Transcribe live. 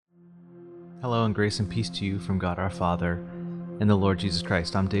Hello and grace and peace to you from God our Father and the Lord Jesus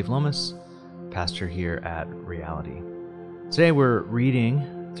Christ. I'm Dave Lomas, pastor here at Reality. Today we're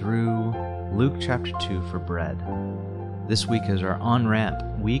reading through Luke chapter 2 for bread. This week is our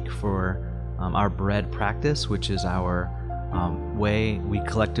on-ramp week for our bread practice, which is our way we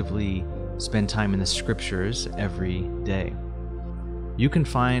collectively spend time in the scriptures every day. You can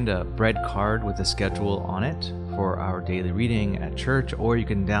find a bread card with a schedule on it for our daily reading at church, or you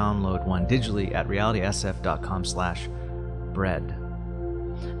can download one digitally at realitysf.com/bread.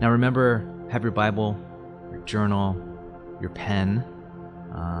 Now remember, have your Bible, your journal, your pen,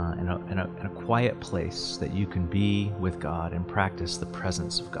 in a quiet place that you can be with God and practice the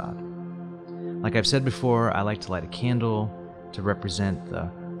presence of God. Like I've said before, I like to light a candle to represent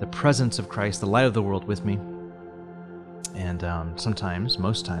the presence of Christ, the light of the world with me. And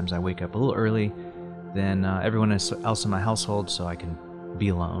most times, I wake up a little early than everyone else in my household so I can be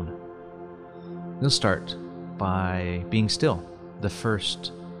alone. We'll start by being still, the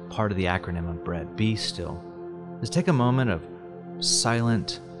first part of the acronym of bread, be still. Just take a moment of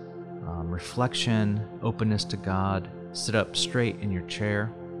silent reflection, openness to God. Sit up straight in your chair.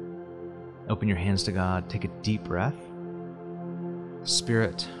 Open your hands to God. Take a deep breath.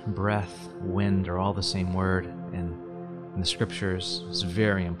 Spirit, breath, wind are all the same word, and in the scriptures, it's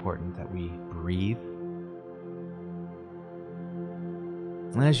very important that we breathe.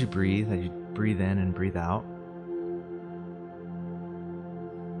 And as you breathe in and breathe out,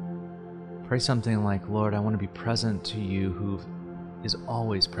 pray something like, Lord, I want to be present to you who is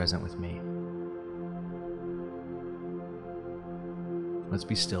always present with me. Let's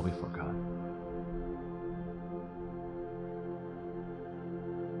be still before God.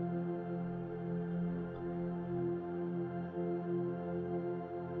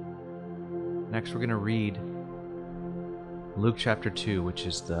 Next, we're going to read Luke chapter 2, which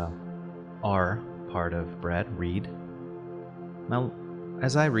is the R part of bread, read. Now,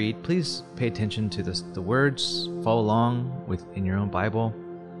 as I read, please pay attention to the words, follow along in your own Bible.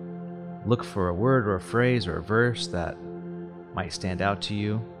 Look for a word or a phrase or a verse that might stand out to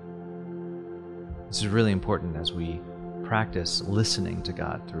you. This is really important as we practice listening to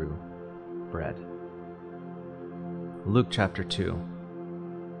God through bread. Luke chapter 2.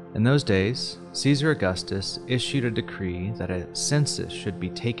 In those days, Caesar Augustus issued a decree that a census should be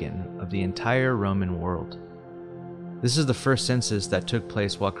taken of the entire Roman world. This is the first census that took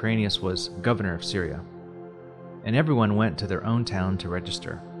place while Quirinius was governor of Syria, and everyone went to their own town to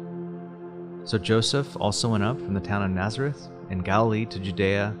register. So Joseph also went up from the town of Nazareth in Galilee to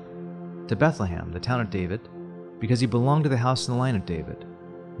Judea, to Bethlehem, the town of David, because he belonged to the house and the line of David.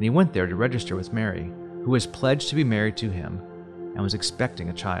 And he went there to register with Mary, who was pledged to be married to him, and was expecting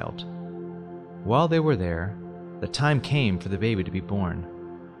a child. While they were there, the time came for the baby to be born,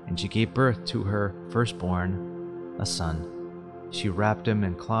 and she gave birth to her firstborn, a son. She wrapped him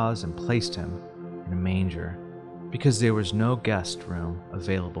in cloths and placed him in a manger, because there was no guest room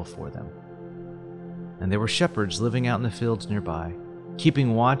available for them. And there were shepherds living out in the fields nearby,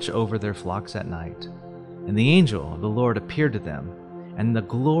 keeping watch over their flocks at night. And the angel of the Lord appeared to them, and the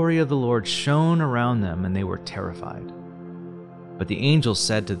glory of the Lord shone around them, and they were terrified. But the angel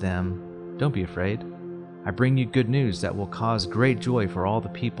said to them, "Don't be afraid. I bring you good news that will cause great joy for all the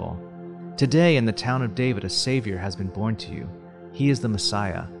people. Today in the town of David a Savior has been born to you. He is the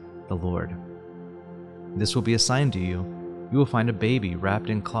Messiah, the Lord. This will be a sign to you. You will find a baby wrapped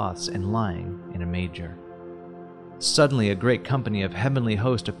in cloths and lying in a manger." Suddenly a great company of heavenly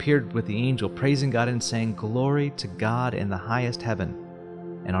hosts appeared with the angel, praising God and saying, "Glory to God in the highest heaven,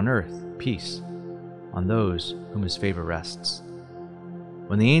 and on earth peace on those whom his favor rests."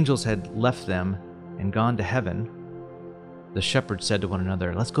 When the angels had left them and gone to heaven, the shepherds said to one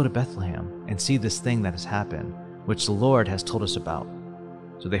another, "Let's go to Bethlehem and see this thing that has happened, which the Lord has told us about."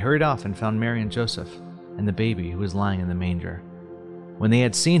 So they hurried off and found Mary and Joseph and the baby who was lying in the manger. When they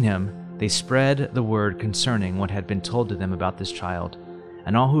had seen him, they spread the word concerning what had been told to them about this child.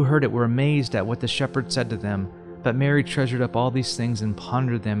 And all who heard it were amazed at what the shepherds said to them. But Mary treasured up all these things and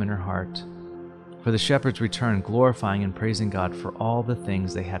pondered them in her heart. For the shepherds returned, glorifying and praising God for all the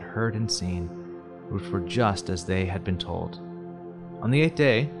things they had heard and seen, which were just as they had been told. On the 8th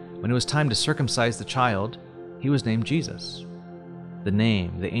day, when it was time to circumcise the child, he was named Jesus, the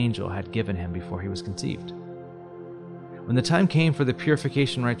name the angel had given him before he was conceived. When the time came for the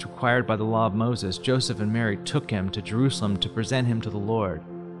purification rites required by the law of Moses, Joseph and Mary took him to Jerusalem to present him to the Lord.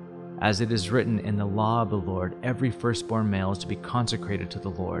 As it is written in the law of the Lord, every firstborn male is to be consecrated to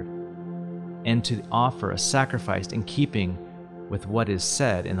the Lord, and to offer a sacrifice in keeping with what is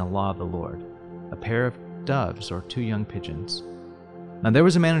said in the law of the Lord, a pair of doves or 2 young pigeons. Now there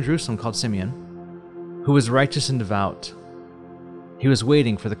was a man in Jerusalem called Simeon, who was righteous and devout. He was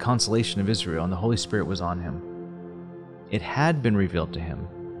waiting for the consolation of Israel, and the Holy Spirit was on him. It had been revealed to him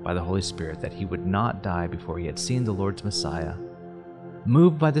by the Holy Spirit that he would not die before he had seen the Lord's Messiah.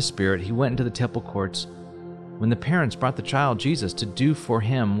 Moved by the Spirit, he went into the temple courts. When the parents brought the child Jesus to do for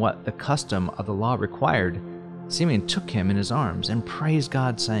him what the custom of the law required, Simeon took him in his arms and praised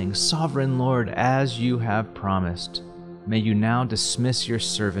God, saying, "Sovereign Lord, as you have promised, may you now dismiss your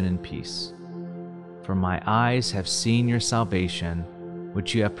servant in peace. For my eyes have seen your salvation,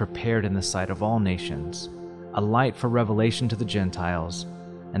 which you have prepared in the sight of all nations, a light for revelation to the Gentiles,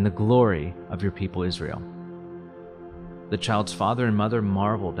 and the glory of your people Israel." The child's father and mother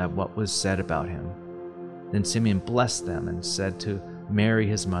marveled at what was said about him. Then Simeon blessed them and said to Mary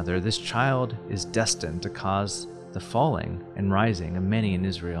his mother, "This child is destined to cause the falling and rising of many in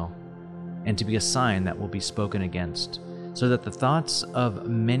Israel, and to be a sign that will be spoken against, so that the thoughts of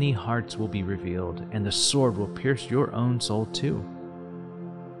many hearts will be revealed, and the sword will pierce your own soul too."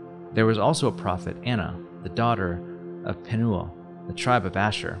 There was also a prophet, Anna, the daughter of Penuel, the tribe of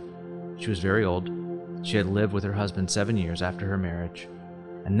Asher. She was very old. She had lived with her husband 7 years after her marriage,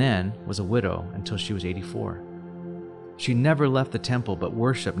 and then was a widow until she was 84. She never left the temple, but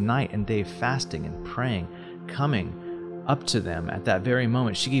worshipped night and day, fasting and praying. Coming up to them at that very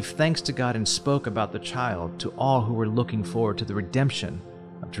moment, she gave thanks to God and spoke about the child to all who were looking forward to the redemption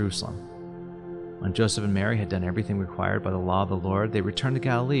of Jerusalem. When Joseph and Mary had done everything required by the law of the Lord, they returned to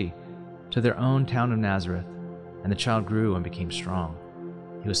Galilee, to their own town of Nazareth, and the child grew and became strong.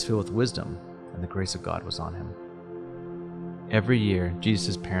 He was filled with wisdom, and the grace of God was on him. Every year,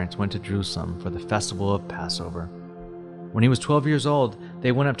 Jesus' parents went to Jerusalem for the festival of Passover. When he was 12 years old,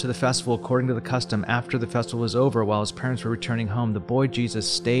 they went up to the festival according to the custom. After the festival was over, while his parents were returning home, the boy Jesus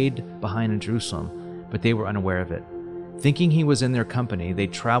stayed behind in Jerusalem, but they were unaware of it. Thinking he was in their company, they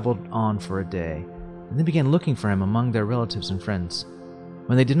traveled on for a day, and then began looking for him among their relatives and friends.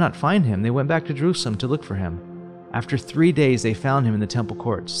 When they did not find him, they went back to Jerusalem to look for him. After 3 days, they found him in the temple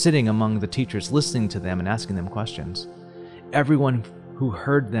courts, sitting among the teachers, listening to them and asking them questions. Everyone who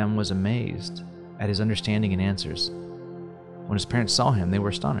heard them was amazed at his understanding and answers. When his parents saw him, they were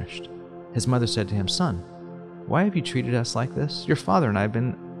astonished. His mother said to him, "Son, why have you treated us like this? Your father and I have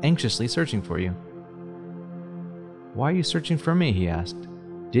been anxiously searching for you." "Why are you searching for me?" he asked.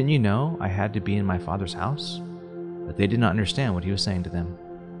 "Didn't you know I had to be in my father's house?" But they did not understand what he was saying to them.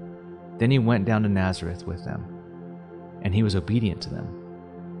 Then he went down to Nazareth with them, and he was obedient to them.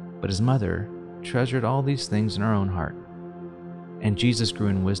 But his mother treasured all these things in her own heart. And Jesus grew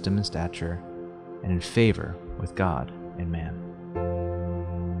in wisdom and stature, and in favor with God and man.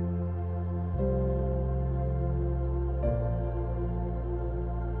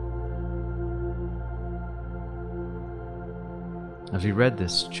 As we read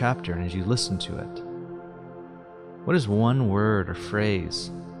this chapter and as you listen to it, what is one word or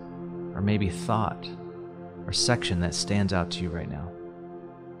phrase, or maybe thought, or section that stands out to you right now?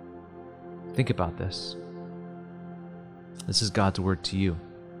 Think about this. This is God's word to you.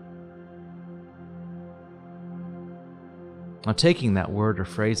 Now, taking that word or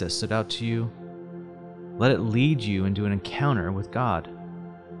phrase that stood out to you, let it lead you into an encounter with God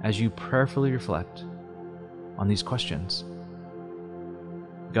as you prayerfully reflect on these questions.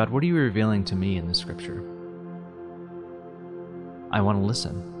 God, what are you revealing to me in the scripture? I want to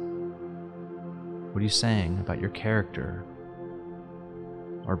listen. What are you saying about your character,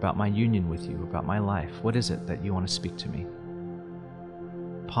 or about my union with you, about my life? What is it that you want to speak to me?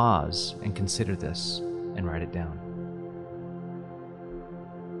 Pause and consider this and write it down.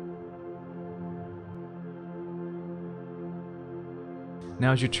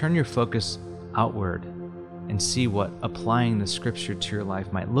 Now, as you turn your focus outward and see what applying the scripture to your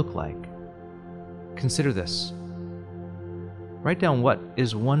life might look like, consider this. Write down what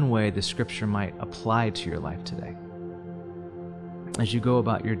is one way the scripture might apply to your life today. As you go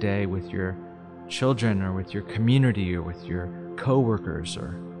about your day with your children, or with your community, or with your co-workers,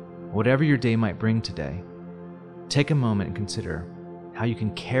 or whatever your day might bring today, take a moment and consider how you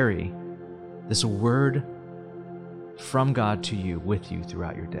can carry this word from God to you with you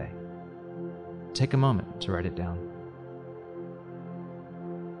throughout your day. Take a moment to write it down.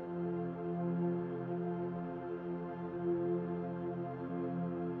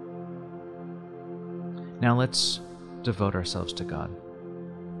 Now let's devote ourselves to God.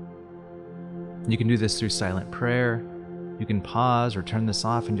 You can do this through silent prayer. You can pause or turn this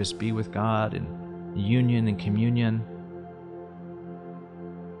off and just be with God in union and communion.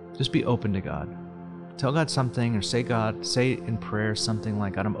 Just be open to God. Tell God something, or say in prayer something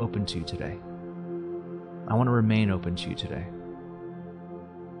like, "God, I'm open to you today. I want to remain open to you today."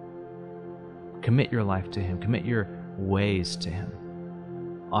 Commit your life to Him. Commit your ways to Him.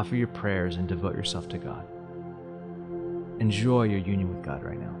 Offer your prayers and devote yourself to God. Enjoy your union with God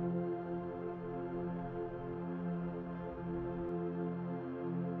right now.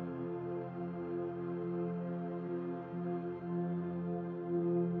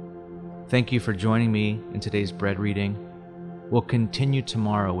 Thank you for joining me in today's bread reading. We'll continue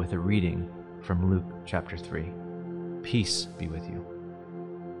tomorrow with a reading from Luke chapter 3. Peace be with you.